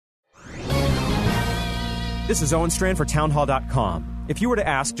This is Owen Strachan for townhall.com. If you were to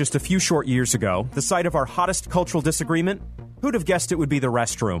ask just a few short years ago, the site of our hottest cultural disagreement, who'd have guessed it would be the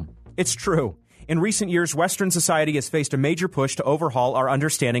restroom? It's true. In recent years, Western society has faced a major push to overhaul our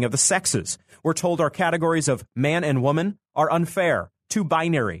understanding of the sexes. We're told our categories of man and woman are unfair, too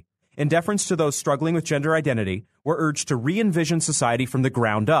binary. In deference to those struggling with gender identity, we're urged to re-envision society from the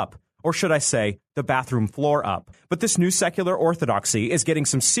ground up, or should I say, the bathroom floor up. But this new secular orthodoxy is getting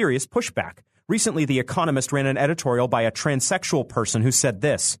some serious pushback. Recently, The Economist ran an editorial by a transsexual person who said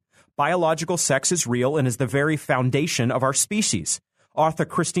this: biological sex is real and is the very foundation of our species. Author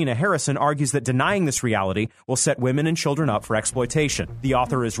Christina Harrison argues that denying this reality will set women and children up for exploitation. The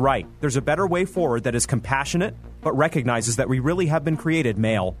author is right. There's a better way forward that is compassionate, but recognizes that we really have been created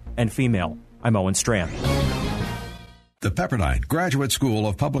male and female. I'm Owen Strachan. The Pepperdine Graduate School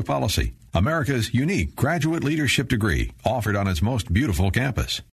of Public Policy, America's unique graduate leadership degree, offered on its most beautiful campus.